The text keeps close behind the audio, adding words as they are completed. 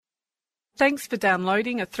Thanks for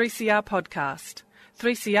downloading a 3CR podcast.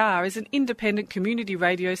 3CR is an independent community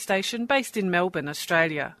radio station based in Melbourne,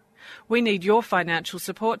 Australia. We need your financial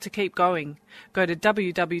support to keep going. Go to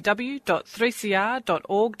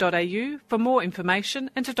www.3cr.org.au for more information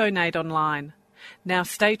and to donate online. Now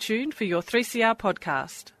stay tuned for your 3CR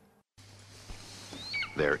podcast.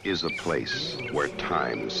 There is a place where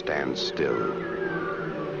time stands still,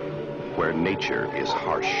 where nature is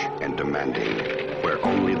harsh and demanding, where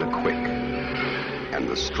only the quick and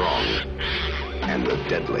the strong and the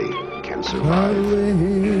deadly can survive.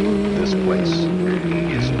 This place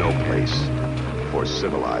is no place for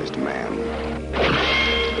civilized man.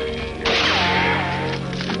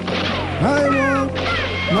 I want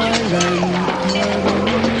my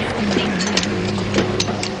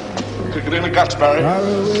land. Kick it in the guts, Barry. Far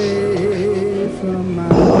away from my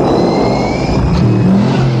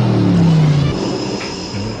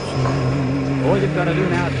All you've got to do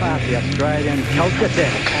now is pass the Australian culture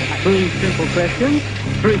test. 3 simple questions,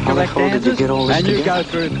 3 correct answers, and you go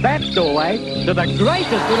through that doorway to the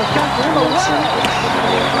greatest little country in the world.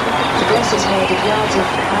 The dress is made of yards of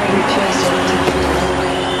highly trenced.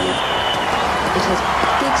 It has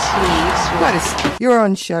big sleeves. Gladys, you're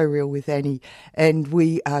on Showreel with Annie, and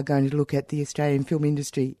we are going to look at the Australian film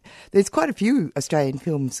industry. There's quite a few Australian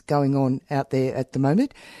films going on out there at the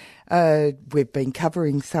moment. We've been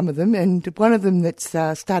covering some of them, and one of them that's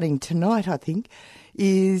starting tonight, I think,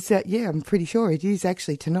 is, I'm pretty sure it is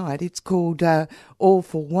actually tonight. It's called All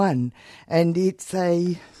for One, and it's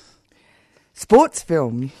a sports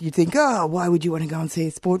film. You'd think, why would you want to go and see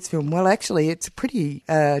a sports film? Well, actually, it's pretty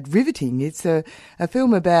riveting. It's a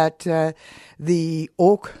film about the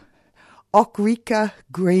Orica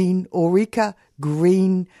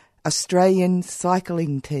Green Australian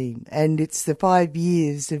cycling team, and it's the 5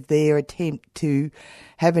 years of their attempt to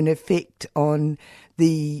have an effect on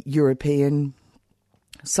the European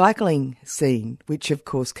cycling scene, which of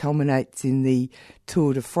course culminates in the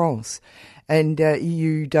Tour de France. And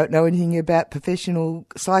you don't know anything about professional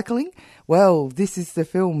cycling? Well, this is the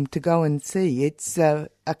film to go and see. It's a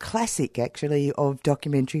classic, actually, of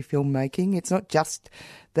documentary filmmaking. It's not just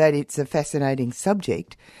that it's a fascinating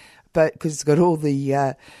subject, but because it's got all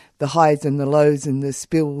the highs and the lows and the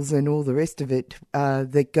spills and all the rest of it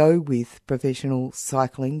that go with professional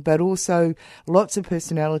cycling, but also lots of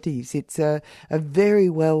personalities. It's a very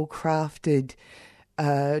well crafted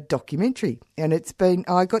documentary, and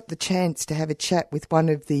I got the chance to have a chat with one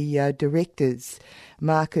of the directors,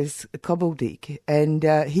 Marcus Koboldik, and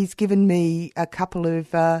he's given me a couple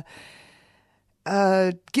of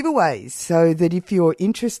giveaways, so that if you're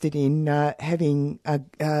interested in going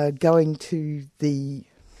to the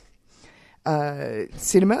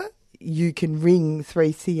cinema, you can ring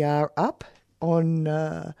 3CR up on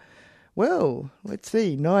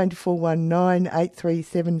 9419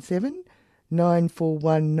 8377.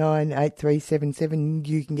 9419 8377.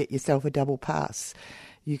 You can get yourself a double pass.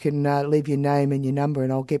 You can leave your name and your number,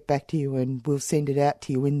 and I'll get back to you, and we'll send it out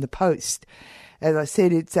to you in the post. As I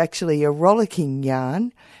said, it's actually a rollicking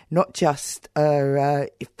yarn, not just a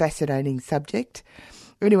fascinating subject.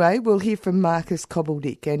 Anyway, we'll hear from Marcus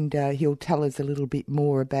Koboldik, and he'll tell us a little bit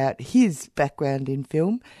more about his background in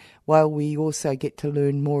film, while we also get to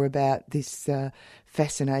learn more about this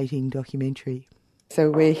fascinating documentary.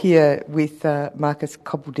 So we're here with Marcus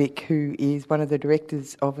Koboldik, who is one of the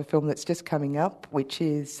directors of a film that's just coming up, which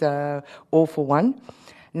is All for One.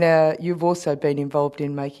 Now, you've also been involved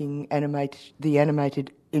in making the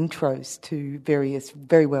animated intros to various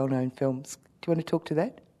very well-known films. Do you want to talk to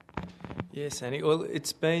that? Yes, Annie. Well,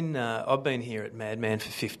 it's been I've been here at Madman for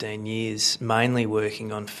 15 years, mainly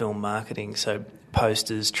working on film marketing, so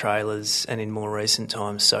posters, trailers, and in more recent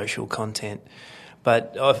times, social content.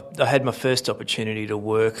 But I had my first opportunity to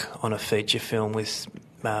work on a feature film with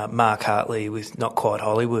Mark Hartley with Not Quite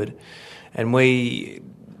Hollywood, and we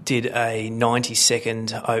did a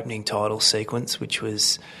 90-second opening title sequence, which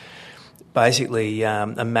was basically a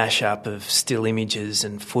mash-up of still images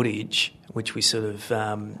and footage, which we sort of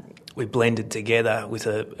we blended together with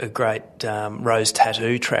a great Rose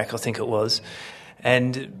Tattoo track, I think it was.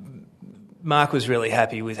 And Mark was really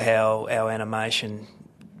happy with how our animation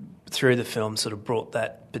through the film sort of brought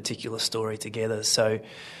that particular story together. So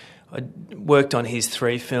I worked on his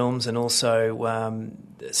 3 films, and also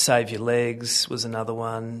Save Your Legs was another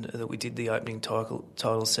one that we did the opening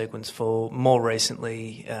title sequence for. More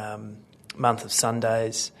recently, Month of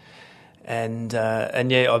Sundays. And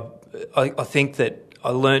I think that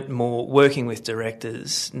I learnt more working with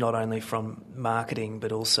directors, not only from marketing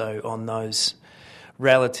but also on those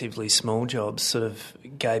relatively small jobs, sort of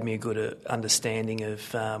gave me a good understanding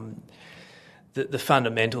of the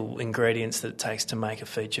fundamental ingredients that it takes to make a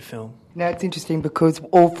feature film. Now, it's interesting because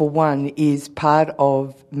All for One is part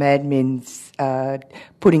of Mad Men's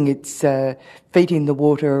putting its feet in the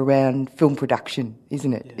water around film production,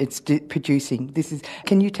 isn't it? Yeah. It's producing.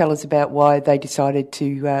 Can you tell us about why they decided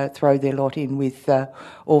to throw their lot in with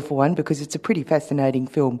All for One? Because it's a pretty fascinating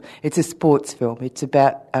film. It's a sports film. It's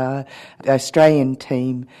about an Australian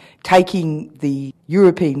team taking the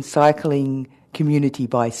European cycling community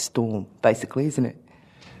by storm, basically, isn't it?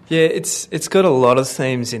 Yeah, it's got a lot of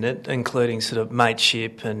themes in it, including sort of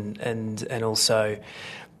mateship and also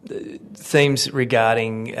themes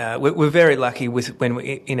regarding. We're very lucky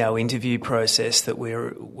in our interview process that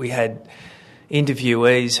we had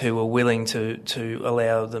interviewees who were willing to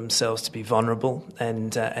allow themselves to be vulnerable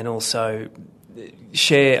and also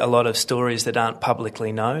share a lot of stories that aren't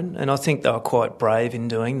publicly known, and I think they were quite brave in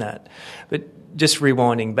doing that. But just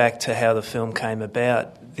rewinding back to how the film came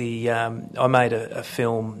about, I made a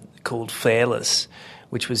film called Fairless,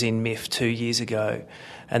 which was in MIF 2 years ago,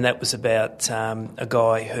 and that was about a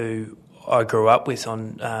guy who I grew up with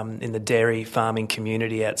in the dairy farming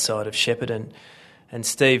community outside of Shepparton. And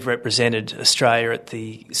Steve represented Australia at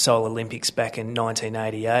the Seoul Olympics back in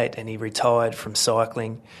 1988, and he retired from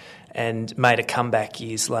cycling and made a comeback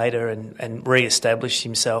years later and re-established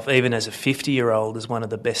himself, even as a 50-year-old, as one of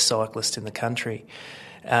the best cyclists in the country.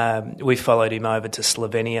 We followed him over to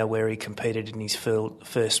Slovenia, where he competed in his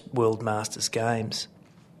first World Masters Games.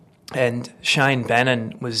 And Shane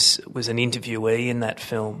Bannon was an interviewee in that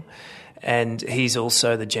film, and he's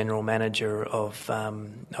also the general manager of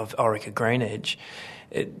Orica Green Edge.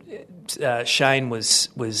 Shane was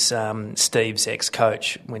Steve's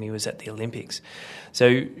ex-coach when he was at the Olympics.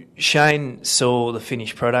 So Shane saw the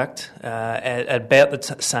finished product at about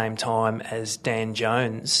the same time as Dan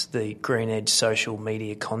Jones, the Green Edge social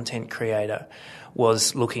media content creator,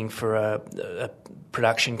 was looking for a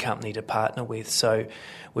production company to partner with. So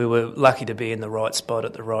we were lucky to be in the right spot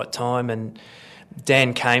at the right time, and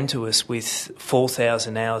Dan came to us with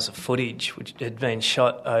 4,000 hours of footage, which had been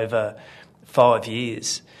shot over 5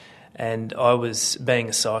 years. And I was, being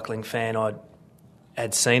a cycling fan,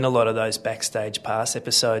 I'd seen a lot of those backstage pass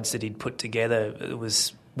episodes that he'd put together. It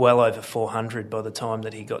was well over 400 by the time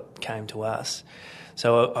that he came to us.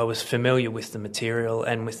 So I was familiar with the material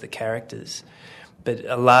and with the characters. But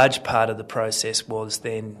a large part of the process was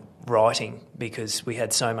then writing, because we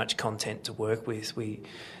had so much content to work with. We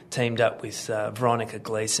teamed up with Veronica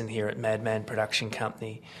Gleeson here at Madman Production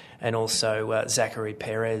Company, and also Zachary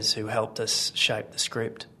Perez, who helped us shape the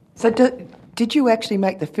script. So did you actually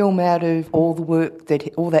make the film out of all the work,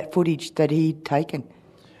 all that footage that he'd taken?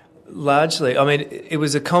 Largely. I mean, it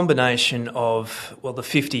was a combination of, the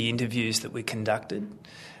 50 interviews that we conducted,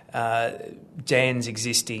 Dan's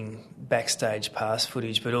existing backstage pass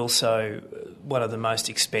footage, but also one of the most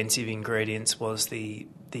expensive ingredients was the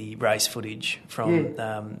race footage from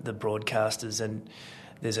the broadcasters. And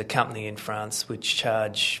there's a company in France which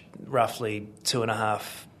charge roughly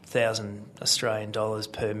 $2,500 Australian dollars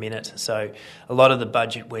per minute. So a lot of the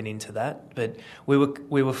budget went into that. But we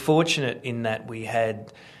were fortunate in that we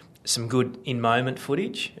had some good in-moment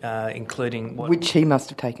footage, including which he must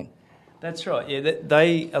have taken. That's right. Yeah,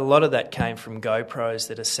 a lot of that came from GoPros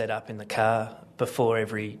that are set up in the car before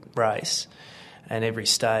every race and every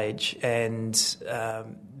stage, and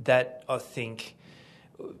that, I think,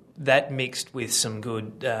 that mixed with some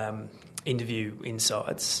good interview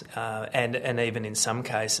insights and even in some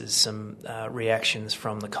cases some reactions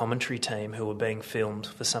from the commentary team who were being filmed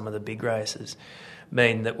for some of the big races,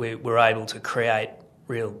 mean that we were able to create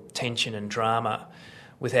real tension and drama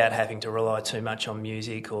without having to rely too much on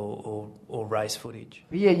music or race footage.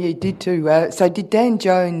 Yeah, you did too. So did Dan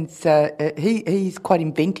Jones, he's quite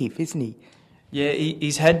inventive, isn't he? Yeah,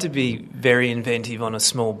 he's had to be very inventive on a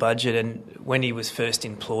small budget, and when he was first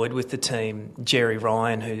employed with the team, Jerry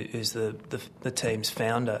Ryan, who's the team's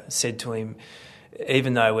founder, said to him,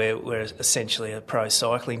 even though we're essentially a pro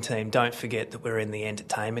cycling team, don't forget that we're in the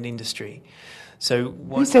entertainment industry. So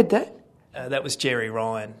who said that? That was Jerry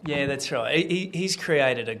Ryan. Yeah, that's right. He's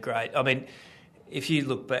created a great... I mean, if you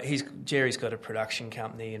look back, Jerry's got a production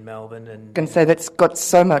company in Melbourne, and I can say that's got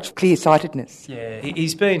so much clear-sightedness. Yeah,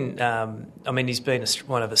 he's been. He's been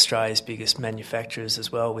one of Australia's biggest manufacturers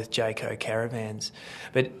as well with Jayco Caravans,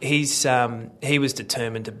 but he was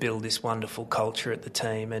determined to build this wonderful culture at the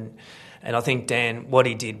team, and I think Dan, what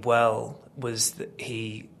he did well was that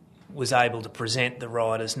he was able to present the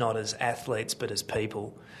riders not as athletes but as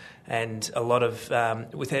people. And a lot of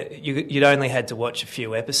you'd only had to watch a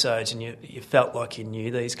few episodes, and you felt like you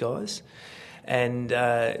knew these guys. And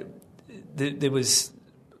there was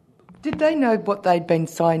Did they know what they'd been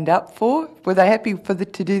signed up for? Were they happy to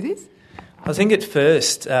do this? I think at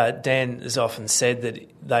first Dan has often said that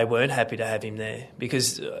they weren't happy to have him there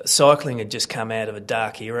because cycling had just come out of a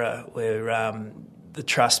dark era where the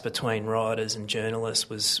trust between riders and journalists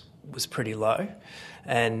was pretty low,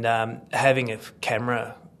 and having a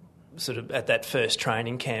camera sort of at that first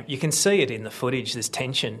training camp, you can see it in the footage. There's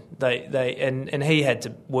tension. And he had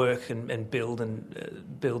to work and build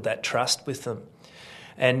that trust with them.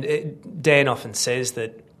 And Dan often says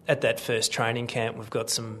that at that first training camp, we've got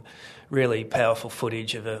some really powerful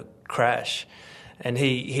footage of a crash, and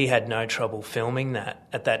he had no trouble filming that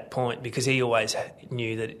at that point because he always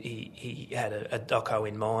knew that he had a doco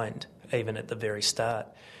in mind, even at the very start.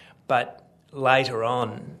 But later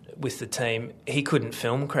on with the team, he couldn't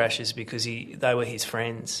film crashes because they were his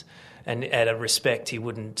friends, and out of respect, he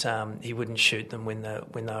wouldn't shoot them when they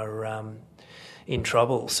were in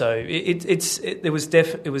trouble. So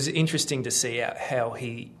it was interesting to see how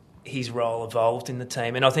his role evolved in the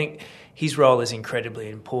team, and I think his role is incredibly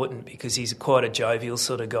important because he's quite a jovial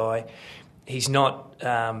sort of guy. He's not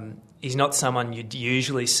someone you'd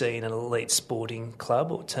usually see in an elite sporting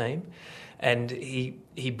club or team, and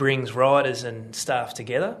he brings riders and staff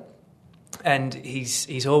together, and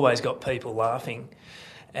he's always got people laughing.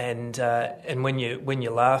 And when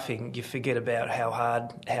you're laughing, you forget about how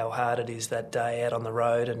hard it is that day out on the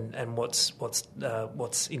road and what's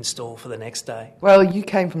in store for the next day. Well, you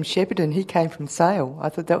came from Shepparton, he came from Sale. I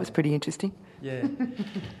thought that was pretty interesting. Yeah.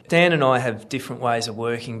 Dan and I have different ways of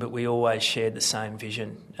working, but we always shared the same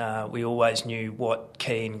vision. We always knew what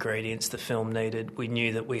key ingredients the film needed. We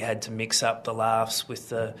knew that we had to mix up the laughs with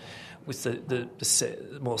the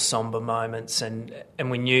more sombre moments, and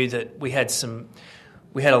we knew that we had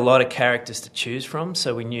a lot of characters to choose from,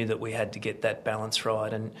 so we knew that we had to get that balance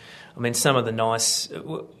right. And I mean, some of the nice...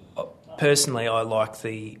 Personally, I like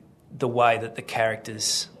the way that the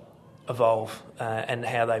characters evolve and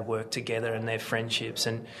how they work together and their friendships.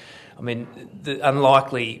 And I mean, the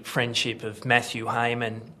unlikely friendship of Matthew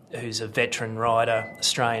Heyman, who's a veteran rider,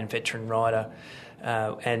 Australian veteran rider,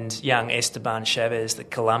 and young Esteban Chavez, the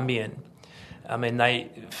Colombian. I mean,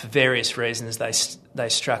 for various reasons, they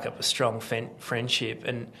struck up a strong friendship,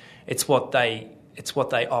 and it's what they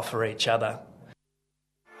offer each other.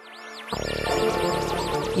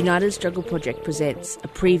 United Struggle Project presents a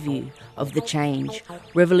preview of The Change,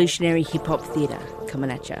 revolutionary hip-hop theatre, coming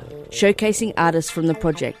at ya. Showcasing artists from the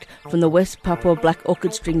project, from the West Papua Black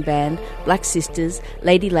Orchid String Band, Black Sisters,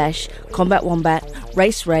 Lady Lash, Combat Wombat,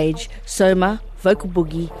 Race Rage, Soma, Vocal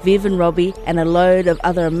Boogie, Viv and Robbie, and a load of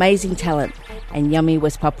other amazing talent and yummy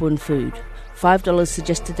West Papuan food. $5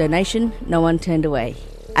 suggested donation, no one turned away.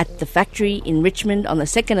 At The Factory in Richmond on the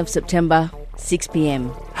 2nd of September, 6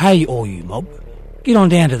 p.m. Hey, all you mob. Get on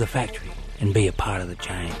down to the factory and be a part of the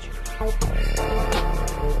change.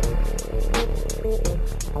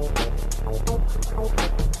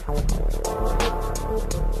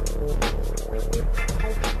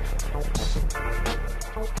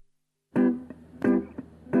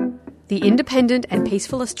 The Independent and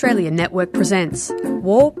Peaceful Australia Network presents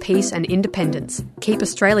War, Peace and Independence. Keep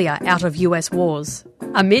Australia out of US wars.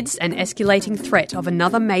 Amidst an escalating threat of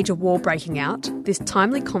another major war breaking out, this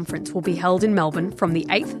timely conference will be held in Melbourne from the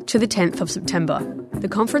 8th to the 10th of September. The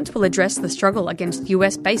conference will address the struggle against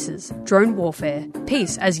US bases, drone warfare,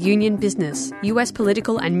 peace as union business, US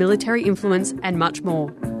political and military influence, and much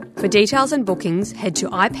more. For details and bookings, head to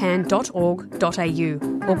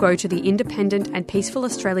ipan.org.au or go to the Independent and Peaceful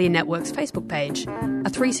Australia Network's Facebook page. A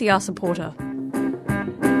 3CR supporter.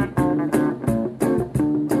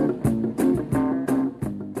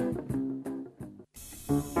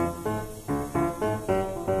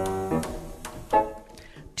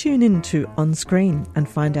 Tune in to On Screen and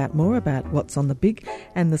find out more about what's on the big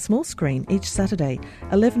and the small screen each Saturday,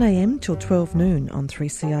 11am till 12 noon on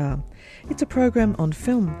 3CR. It's a program on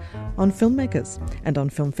film, on filmmakers and on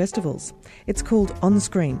film festivals. It's called On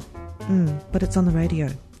Screen, but it's on the radio,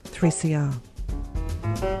 3CR.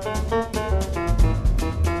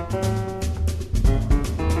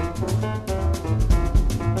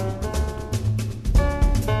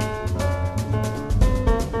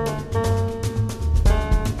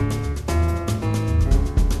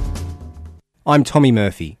 I'm Tommy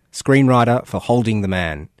Murphy, screenwriter for Holding the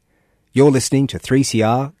Man. You're listening to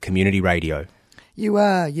 3CR Community Radio. You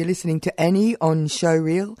are. You're listening to Annie on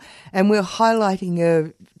Showreel, and we're highlighting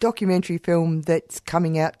a documentary film that's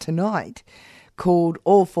coming out tonight called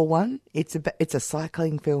All for One. It's a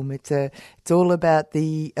cycling film. It's all about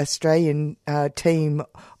the Australian team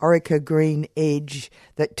Orica Green Edge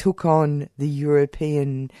that took on the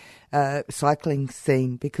European cycling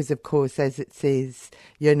scene, because of course, as it says,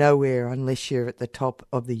 you're nowhere unless you're at the top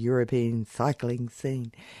of the European cycling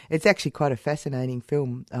scene. It's actually quite a fascinating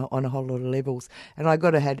film on a whole lot of levels, and I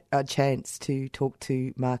had a chance to talk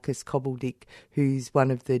to Marcus Cobbledick, who's one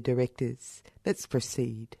of the directors. Let's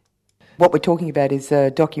proceed. What we're talking about is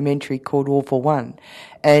a documentary called All for One,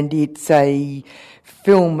 and it's a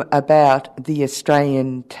film about the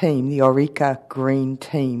Australian team, the Orica Green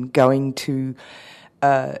team, going to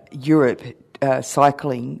Europe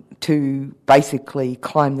cycling to basically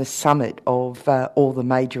climb the summit of all the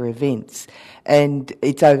major events, and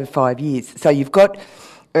it's over 5 years. So you've got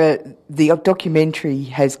the documentary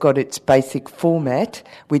has got its basic format,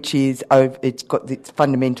 which is it's got its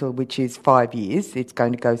fundamental, which is 5 years. It's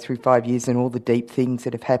going to go through 5 years and all the deep things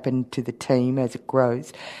that have happened to the team as it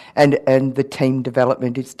grows, and the team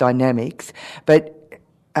development, its dynamics, but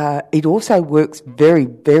it also works very,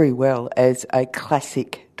 very well as a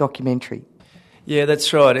classic documentary. Yeah,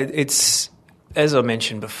 that's right. It's, as I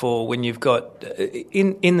mentioned before, when you've got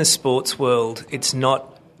in the sports world, it's not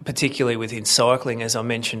particularly within cycling, as I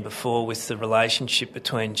mentioned before, with the relationship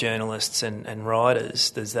between journalists and riders.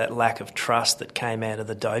 There's that lack of trust that came out of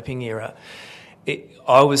the doping era.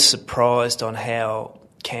 I was surprised on how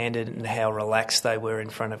candid and how relaxed they were in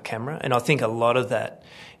front of camera, and I think a lot of that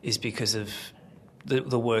is because of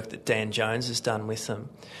the work that Dan Jones has done with them.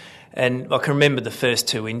 And I can remember the first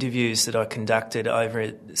two interviews that I conducted over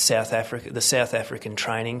at South Africa, the South African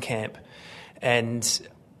training camp, and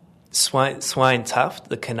Swain Tuft,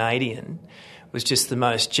 the Canadian, was just the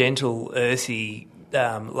most gentle, earthy,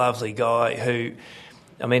 lovely guy who,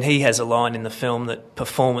 I mean, he has a line in the film that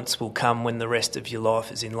performance will come when the rest of your life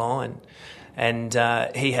is in line. And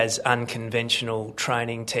he has unconventional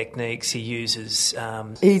training techniques. He uses.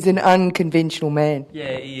 He's an unconventional man.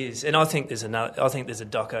 Yeah, he is, and I think there's a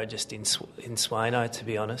doco just in Swano. To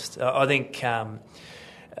be honest, I think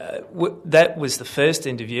that was the first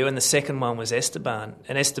interview, and the second one was Esteban,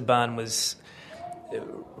 and Esteban was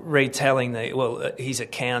retelling his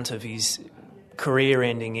account of his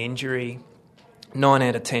career-ending injury. 9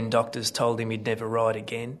 out of 10 doctors told him he'd never ride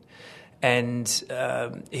again. And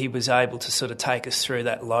he was able to sort of take us through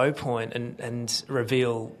that low point and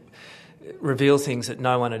reveal things that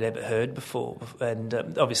no one had ever heard before. And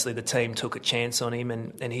obviously the team took a chance on him,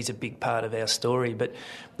 and he's a big part of our story. But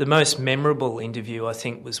the most memorable interview, I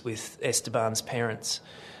think, was with Esteban's parents.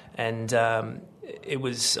 And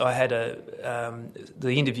I had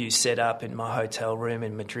the interview set up in my hotel room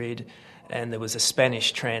in Madrid, and there was a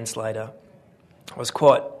Spanish translator. I was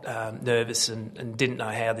quite nervous and didn't know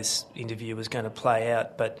how this interview was going to play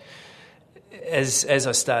out, but as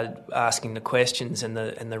I started asking the questions and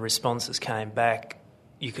the responses came back,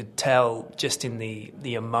 you could tell just in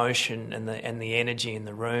the emotion and the energy in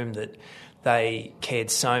the room that they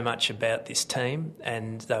cared so much about this team,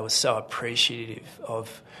 and they were so appreciative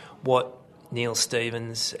of what Neil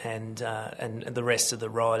Stevens and the rest of the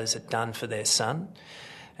riders had done for their son.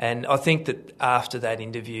 And I think that after that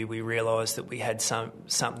interview, we realised that we had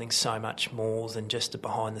something so much more than just a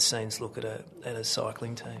behind-the-scenes look at a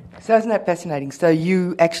cycling team. So isn't that fascinating? So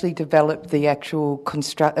you actually developed the actual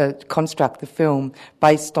construct the film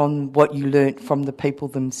based on what you learnt from the people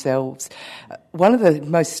themselves. One of the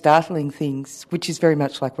most startling things, which is very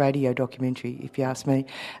much like radio documentary, if you ask me,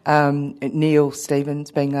 Neil Stevens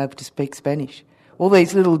being able to speak Spanish. All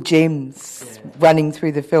these little gems running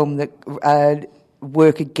through the film that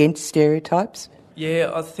work against stereotypes?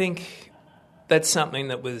 Yeah, I think that's something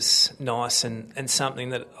that was nice and something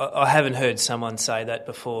that I haven't heard someone say that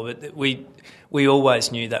before, but we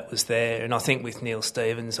always knew that was there. And I think with Neil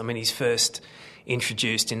Stevens, I mean, he's first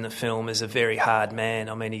introduced in the film as a very hard man.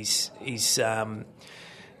 I mean, he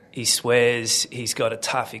swears, he's got a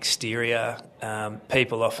tough exterior.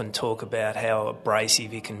 People often talk about how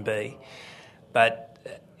abrasive he can be, but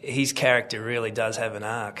his character really does have an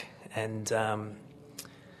arc. And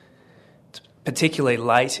particularly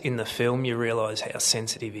late in the film, you realise how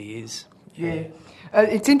sensitive he is. Yeah.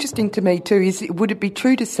 It's interesting to me too, would it be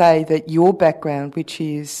true to say that your background, which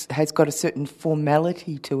has got a certain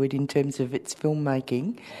formality to it in terms of its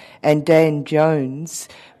filmmaking, and Dan Jones,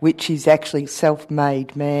 which is actually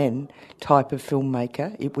self-made man type of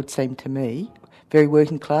filmmaker, it would seem to me, very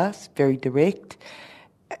working class, very direct,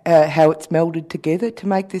 how it's melded together to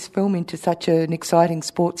make this film into such an exciting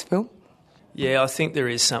sports film? Yeah, I think there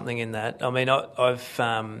is something in that. I mean,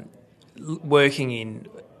 I've working in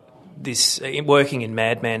this working in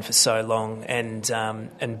Madman for so long and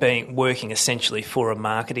working essentially for a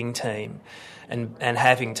marketing team and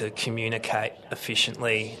having to communicate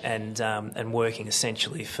efficiently and working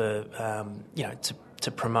essentially for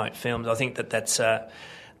to promote films. I think that's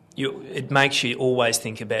it makes you always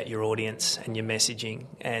think about your audience and your messaging,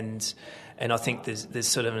 and I think there's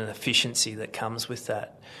sort of an efficiency that comes with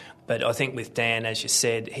that. But I think with Dan, as you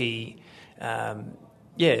said, he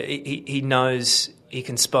knows, he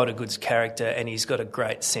can spot a good character, and he's got a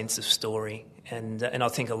great sense of story. And I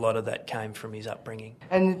think a lot of that came from his upbringing.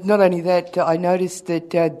 And not only that, I noticed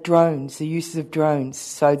that drones, the use of drones,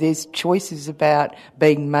 so there's choices about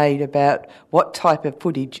being made about what type of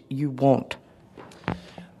footage you want.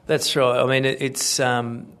 That's right. I mean, it's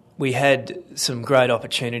we had some great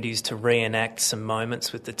opportunities to reenact some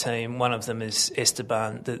moments with the team. One of them is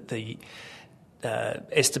Esteban.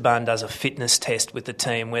 Esteban does a fitness test with the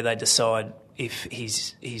team where they decide if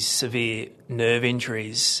his severe nerve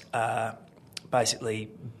injuries are basically,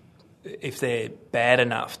 if they're bad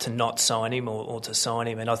enough to not sign him or to sign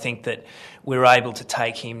him. And I think that we're able to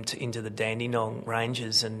take him into the Dandenong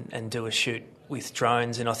Ranges and do a shoot with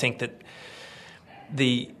drones. And I think that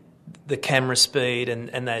the camera speed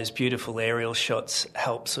and those beautiful aerial shots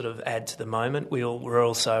help sort of add to the moment. We're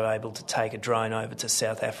also able to take a drone over to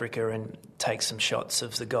South Africa and take some shots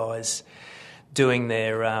of the guys doing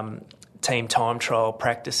their team time trial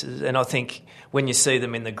practices. And I think when you see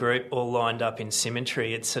them in the group all lined up in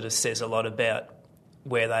symmetry, it sort of says a lot about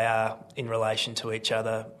where they are in relation to each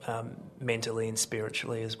other, mentally and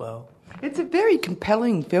spiritually as well. It's a very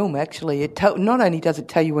compelling film, actually. Not only does it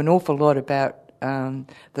tell you an awful lot about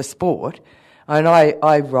the sport, and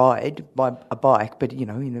I ride by a bike, but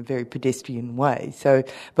in a very pedestrian way. So,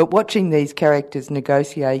 but watching these characters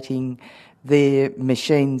negotiating their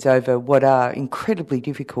machines over what are incredibly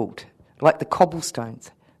difficult, like the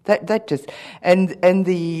cobblestones, that just and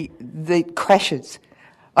the crashes,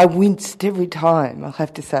 I winced every time. I'll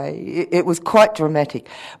have to say it was quite dramatic,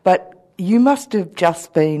 but you must have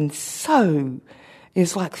just been so.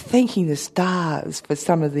 It's like thanking the stars for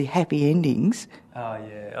some of the happy endings. Oh,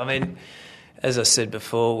 yeah. I mean, as I said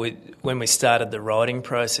before, when we started the writing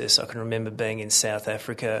process, I can remember being in South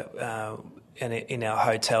Africa and in our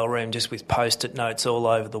hotel room just with Post-it notes all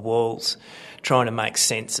over the walls, trying to make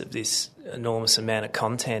sense of this enormous amount of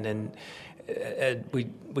content. And we,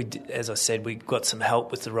 as I said, we got some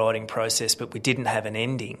help with the writing process, but we didn't have an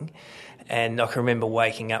ending. And I can remember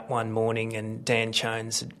waking up one morning and Dan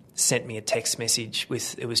Jones had sent me a text message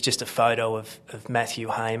it was just a photo of Matthew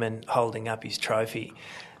Heyman holding up his trophy,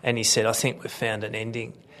 and he said, "I think we've found an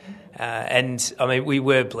ending." And I mean, we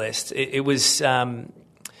were blessed. It was. I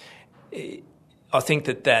think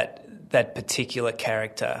that particular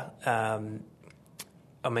character. I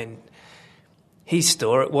mean, his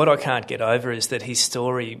story. What I can't get over is that his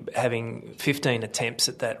story, having 15 attempts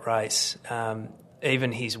at that race.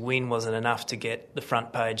 Even his win wasn't enough to get the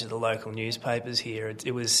front page of the local newspapers here.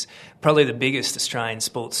 It was probably the biggest Australian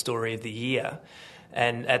sports story of the year,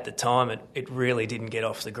 and at the time it really didn't get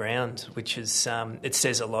off the ground, which is it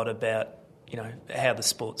says a lot about how the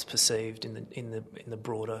sport's perceived in the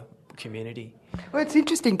broader community. Well, it's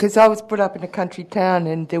interesting because I was brought up in a country town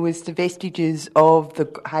and there was the vestiges of the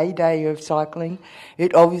heyday of cycling.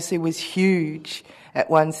 It obviously was huge at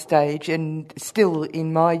one stage, and still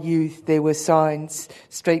in my youth there were signs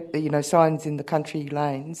in the country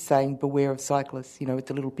lanes saying "Beware of cyclists," with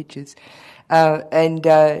the little pictures, and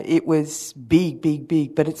it was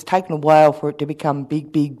big, but it's taken a while for it to become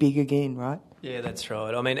big again, right? Yeah, that's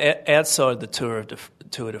right. I mean, outside the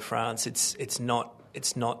Tour de France, it's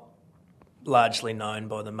not largely known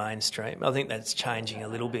by the mainstream. I think that's changing a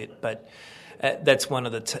little bit, but that's one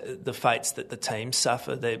of the fates that the teams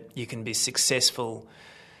suffer. That you can be successful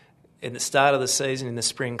in the start of the season in the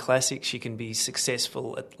Spring Classics, you can be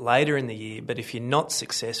successful later in the year, but if you're not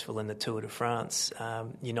successful in the Tour de France,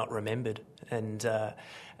 you're not remembered, and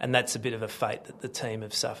that's a bit of a fate that the team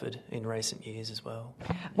have suffered in recent years as well.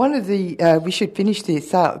 One of the we should finish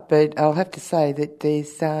this up, but I'll have to say that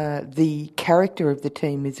there's the character of the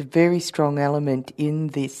team is a very strong element in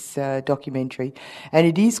this documentary, and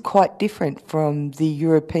it is quite different from the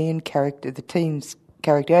European character, the team's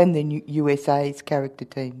character, and the USA's character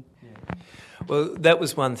team. Yeah. Well, that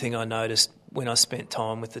was one thing I noticed when I spent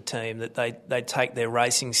time with the team, that they take their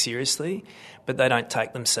racing seriously, but they don't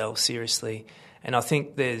take themselves seriously. And I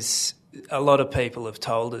think there's a lot of people have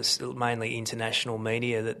told us, mainly international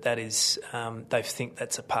media, that is they think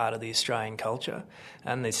that's a part of the Australian culture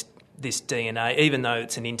and this DNA, even though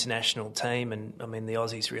it's an international team. And I mean, the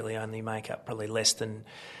Aussies really only make up probably less than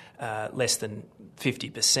less than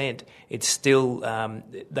 50%, it's still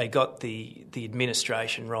they got the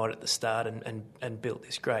administration right at the start and built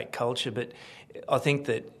this great culture. But I think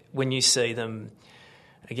that when you see them,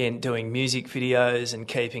 again, doing music videos and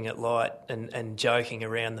keeping it light and joking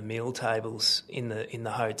around the meal tables in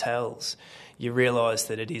the hotels, you realise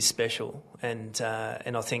that it is special. And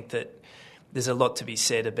I think that there's a lot to be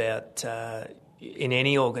said about, in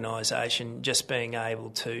any organisation, just being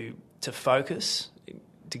able to focus,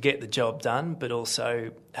 to get the job done, but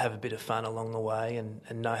also have a bit of fun along the way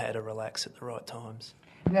and know how to relax at the right times.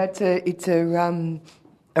 Now it's a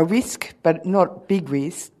risk, but not big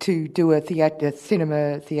risk, to do a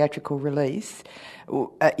cinema theatrical release.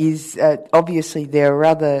 Is obviously there are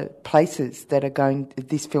other places that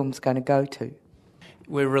this film's going to go to.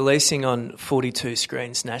 We're releasing on 42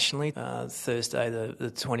 screens nationally, Thursday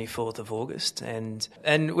the 24th of August, and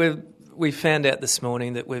we found out this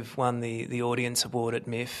morning that we've won the Audience Award at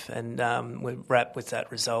MIF, and we're wrapped with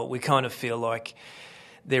that result. We kind of feel like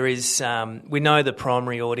there is, we know the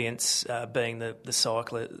primary audience, being the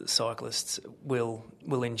cyclists, will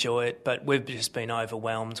enjoy it, but we've just been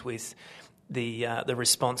overwhelmed with the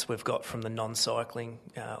response we've got from the non-cycling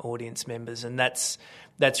audience members, and that's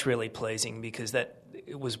really pleasing, because that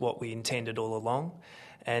was what we intended all along,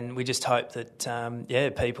 and we just hope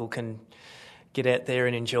that people can get out there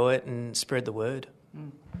and enjoy it and spread the word.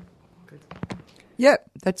 Good. Yep,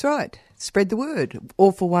 that's right. Spread the word.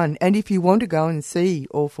 All for One. And if you want to go and see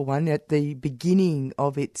All for One at the beginning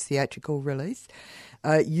of its theatrical release,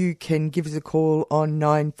 you can give us a call on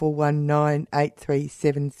 9419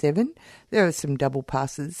 8377. There are some double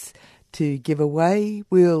passes to give away.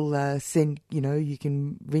 We'll send, you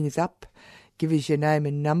can ring us up, give us your name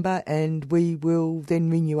and number, and we will then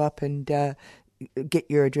ring you up and get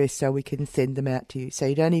your address so we can send them out to you. So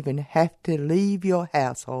you don't even have to leave your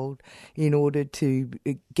household in order to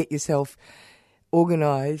get yourself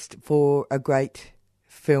organised for a great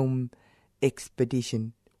film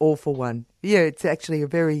expedition. All for One. Yeah, it's actually a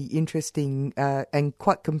very interesting and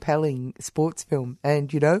quite compelling sports film.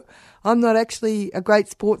 And, I'm not actually a great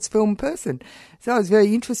sports film person. So I was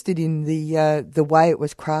very interested in the way it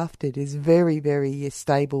was crafted. It's very, very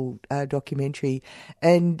stable documentary.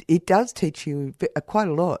 And it does teach you quite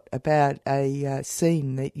a lot about a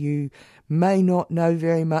scene that you may not know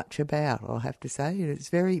very much about, I'll have to say. And it's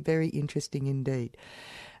very, very interesting indeed.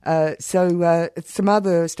 So some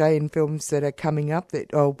other Australian films that are coming up,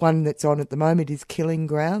 one that's on at the moment is Killing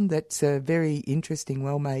Ground. That's a very interesting,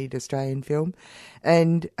 well-made Australian film.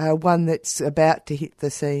 And one that's about to hit the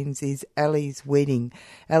scenes is Ali's Wedding.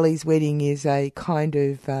 Ali's Wedding is a kind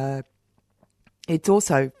of... it's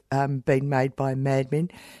also been made by Mad Men,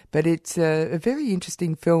 but it's a very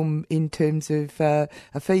interesting film in terms of a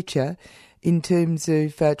feature, in terms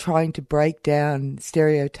of trying to break down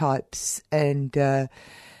stereotypes and...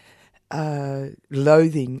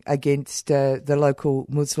 loathing against the local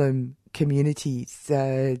Muslim communities.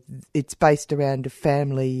 It's based around a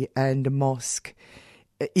family and a mosque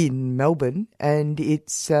in Melbourne, and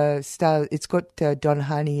it's got Don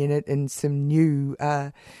Honey in it and some new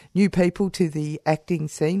people to the acting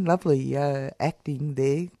scene. Lovely acting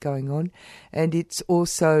there going on, and it's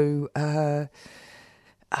also.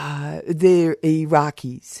 They're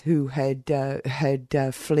Iraqis who had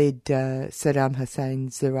fled Saddam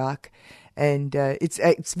Hussein's Iraq, and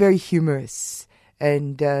it's very humorous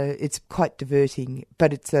and it's quite diverting,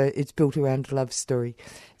 but it's built around a love story,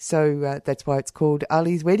 so that's why it's called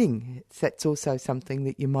Ali's Wedding. That's also something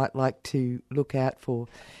that you might like to look out for.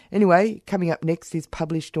 Anyway, coming up next is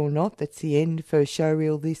Published or Not. That's the end for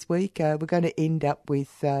Showreel this week. We're going to end up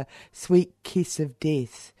with Sweet Kiss of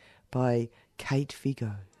Death by Kate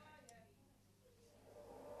Figo.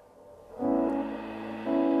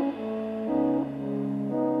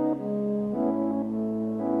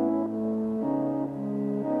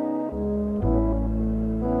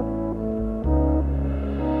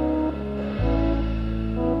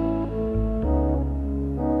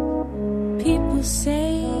 People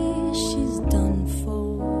say she's done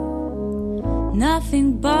for,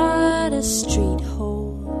 nothing but a street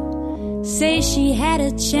whore. Say she had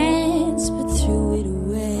a chance but threw it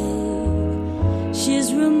away.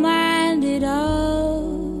 She's reminded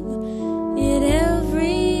of it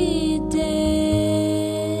every day.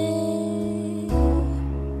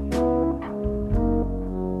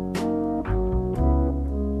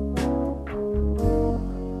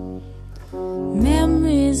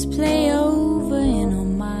 Memories play over in her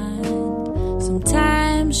mind.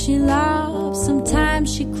 Sometimes she laughs,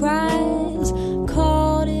 sometimes she cries,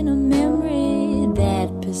 caught in a memory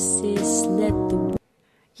that persists.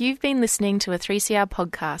 You've been listening to a 3CR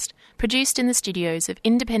podcast produced in the studios of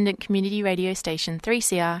independent community radio station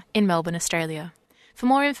 3CR in Melbourne, Australia. For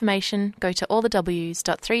more information, go to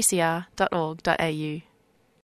allthews.3cr.org.au.